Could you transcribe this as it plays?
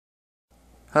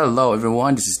Hello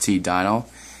everyone, this is t-dyno,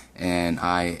 and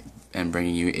I am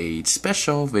bringing you a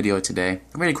special video today.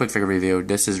 A really quick figure review.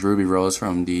 This is Ruby Rose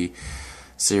from the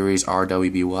series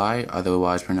RWBY,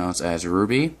 otherwise pronounced as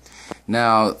RWBY.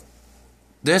 Now,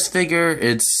 this figure,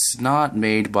 it's not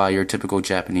made by your typical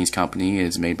Japanese company,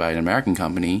 it's made by an American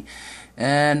company,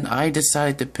 and I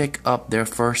decided to pick up their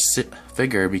first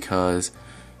figure because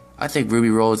I think Ruby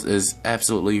Rose is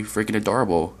absolutely freaking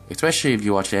adorable. Especially if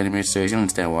you watch the animated series, you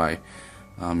understand why.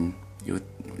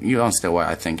 You understand why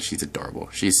I think she's adorable.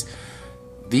 She's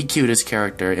the cutest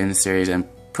character in the series and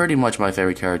pretty much my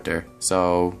favorite character.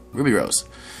 So, Ruby Rose.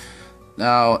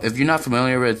 Now, if you're not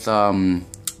familiar with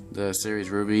the series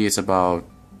RWBY, it's about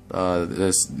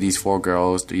these four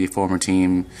girls, the former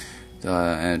team,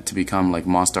 and to become like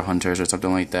monster hunters or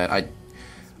something like that.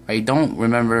 I don't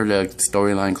remember the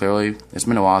storyline clearly. It's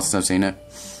been a while since I've seen it.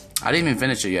 I didn't even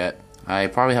finish it yet. I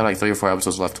probably have like 3 or 4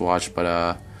 episodes left to watch,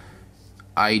 but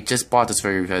I just bought this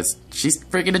figure because she's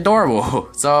freaking adorable.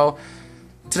 So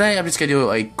today I'm just gonna do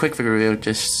a quick figure review.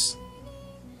 Just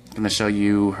gonna show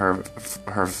you her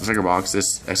figure box.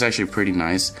 It's actually pretty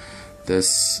nice.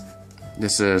 This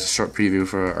is a short preview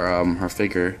for her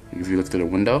figure. If you look through the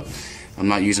window, I'm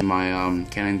not using my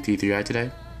Canon T3i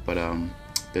today, but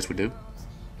this would do.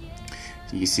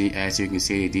 You see, as you can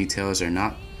see, the details are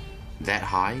not that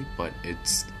high, but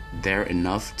it's there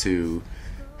enough to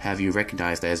have you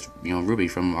recognized as, you know, RWBY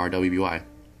from RWBY.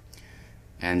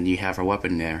 And you have her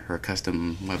weapon there, her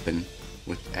custom weapon,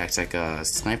 which acts like a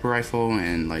sniper rifle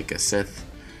and like a Sith.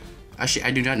 Actually,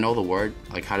 I do not know the word,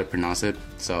 like how to pronounce it,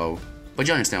 so, but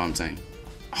you understand what I'm saying,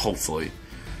 hopefully.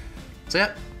 So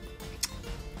yeah,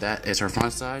 that is her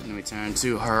front side. Let me turn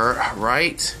to her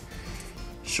right.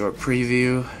 Short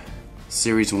preview,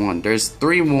 series 1. There's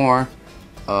 3 more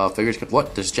figures.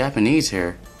 What? There's Japanese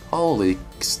here. Holy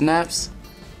snaps.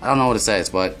 I don't know what it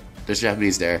says, but there's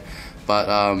Japanese there.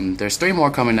 But there's 3 more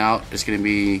coming out. There's gonna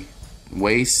be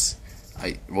Wace,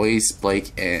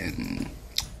 Blake, and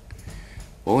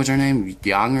what was her name?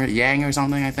 Yang or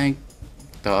something, I think.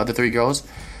 The other 3 girls.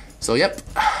 So yep.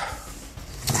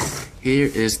 Here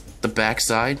is the back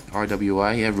side.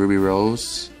 RWBY. You have Ruby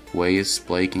Rose, Wace,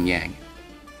 Blake, and Yang.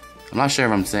 I'm not sure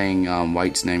if I'm saying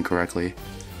White's name correctly.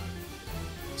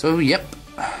 So yep.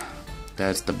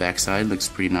 That's the back side. Looks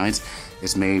pretty nice.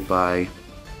 It's made by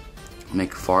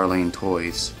McFarlane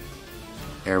Toys,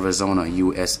 Arizona,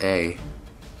 USA.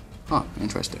 Huh,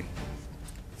 interesting.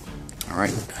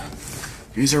 Alright.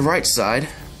 Here's her right side.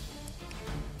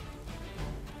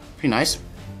 Pretty nice.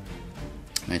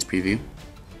 Nice preview.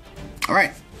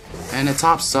 Alright. And the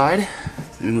top side.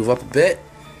 Let me move up a bit.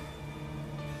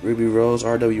 Ruby Rose,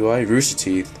 RWBY, Rooster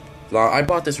Teeth. I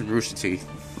bought this from Rooster Teeth.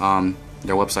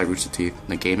 Their website, Rooster Teeth,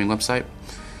 the gaming website.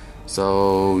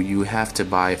 So you have to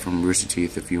buy it from Rooster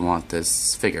Teeth if you want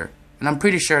this figure. And I'm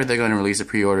pretty sure they're going to release a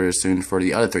pre-order soon for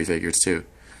the other 3 figures too.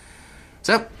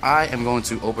 So I am going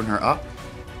to open her up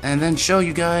and then show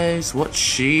you guys what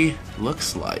she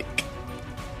looks like.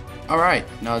 Alright,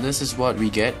 now this is what we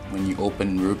get when you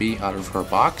open RWBY out of her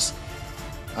box.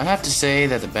 I have to say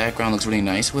that the background looks really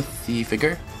nice with the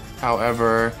figure.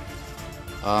 However,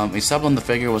 assembling the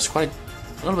figure was quite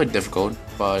a little bit difficult,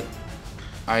 but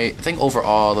I think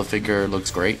overall the figure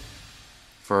looks great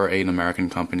for an American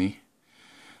company.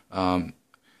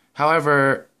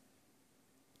 However,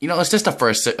 you know, it's just the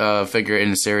first figure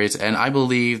in the series, and I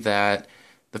believe that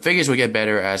the figures will get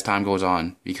better as time goes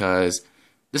on because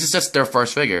this is just their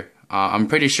first figure. I'm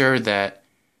pretty sure that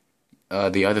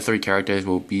the other 3 characters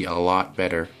will be a lot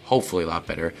better, hopefully a lot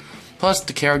better. Plus,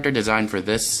 the character design for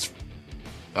this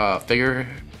figure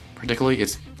particularly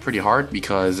is pretty hard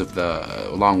because of the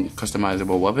long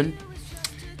customizable weapon.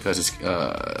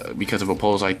 Because of a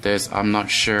pose like this, I'm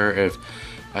not sure if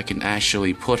I can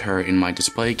actually put her in my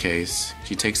display case.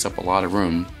 She takes up a lot of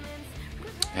room,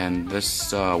 and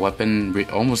this weapon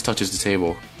almost touches the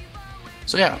table.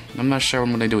 So yeah, I'm not sure what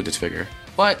I'm gonna do with this figure,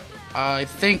 but I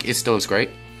think it still looks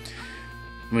great.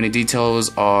 I mean, the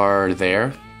details are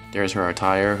there. There's her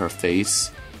attire, her face.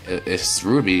 It's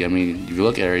RWBY. I mean, if you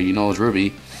look at her, you know it's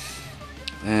RWBY.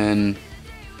 And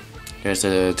there's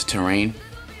the terrain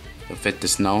to fit the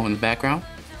snow in the background.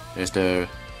 There's snow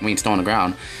on the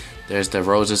ground. There's the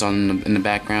roses in the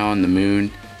background, the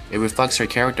moon. It reflects her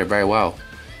character very well.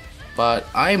 But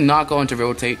I'm not going to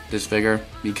rotate this figure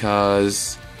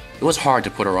because it was hard to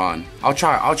put her on. I'll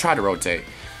try to rotate.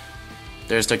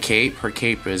 There's the cape. Her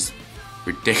cape is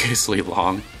ridiculously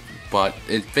long, but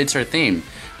it fits her theme.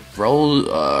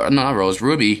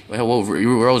 RWBY. Well,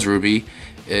 Rose RWBY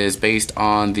is based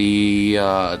on the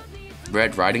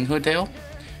Red Riding Hood tale.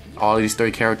 All these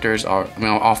 3 characters are,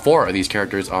 all 4 of these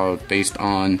characters are based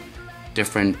on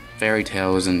different fairy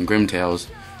tales and grim tales,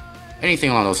 anything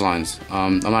along those lines.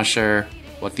 I'm not sure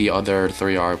what the other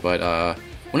 3 are, but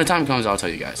when the time comes, I'll tell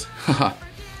you guys.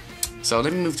 So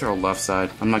let me move to our left side.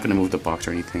 I'm not gonna move the box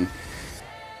or anything.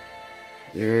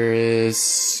 There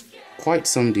is quite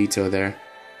some detail there.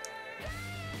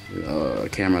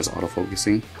 Camera's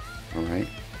autofocusing. Alright.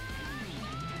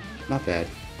 Not bad.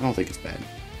 I don't think it's bad.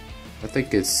 I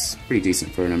think it's pretty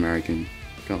decent for an American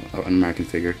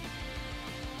figure.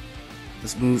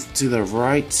 Let's move to the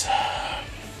right.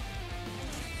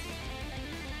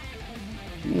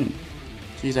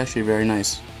 She's actually very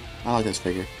nice. I like this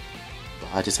figure. But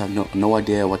I just have no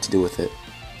idea what to do with it.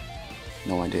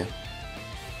 No idea.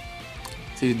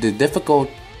 See, the difficult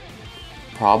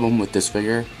problem with this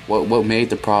figure, what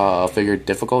made the figure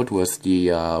difficult was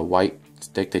the white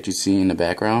stick that you see in the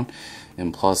background,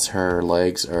 and plus her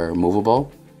legs are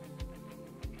movable.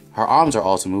 Her arms are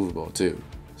also movable too,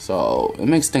 so it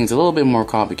makes things a little bit more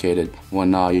complicated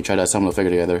when you try to assemble the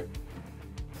figure together.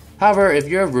 However, if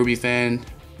you're a RWBY fan,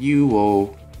 you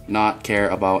will not care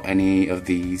about any of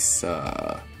these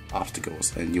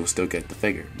obstacles, and you'll still get the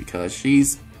figure because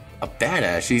she's a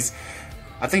badass.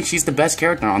 I think she's the best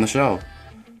character on the show.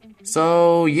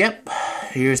 So, yep,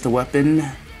 here's the weapon.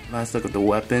 Let's look at the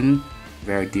weapon.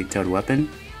 Very detailed weapon.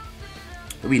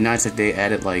 It would be nice if they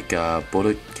added like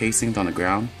bullet casings on the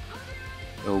ground.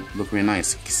 It'll look really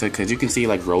nice. So, cause you can see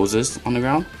like roses on the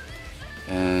ground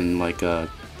and like a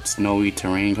snowy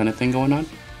terrain kind of thing going on.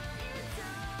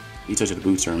 Details of the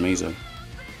boots are amazing.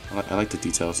 I like the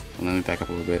details. Let me back up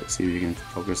a little bit, see if you can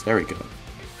focus. There we go.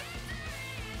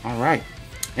 Alright.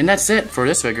 And that's it for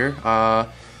this figure.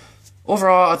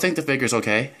 Overall, I think the figure's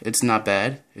okay. It's not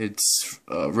bad. It's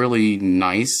really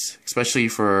nice, especially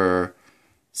for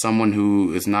someone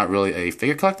who is not really a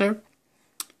figure collector.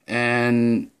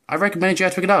 And I recommend you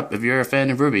guys pick it up if you're a fan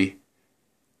of RWBY.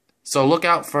 So look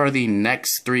out for the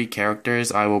next 3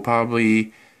 characters. I will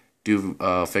probably do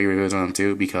figure reviews on them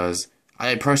too, because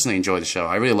I personally enjoy the show.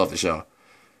 I really love the show.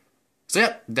 So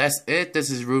yep, that's it. This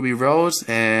is Ruby Rose,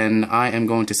 and I am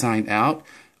going to sign out.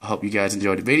 I hope you guys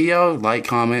enjoyed the video. Like,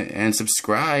 comment, and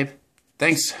subscribe.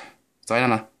 Thanks.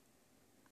 Sayonara.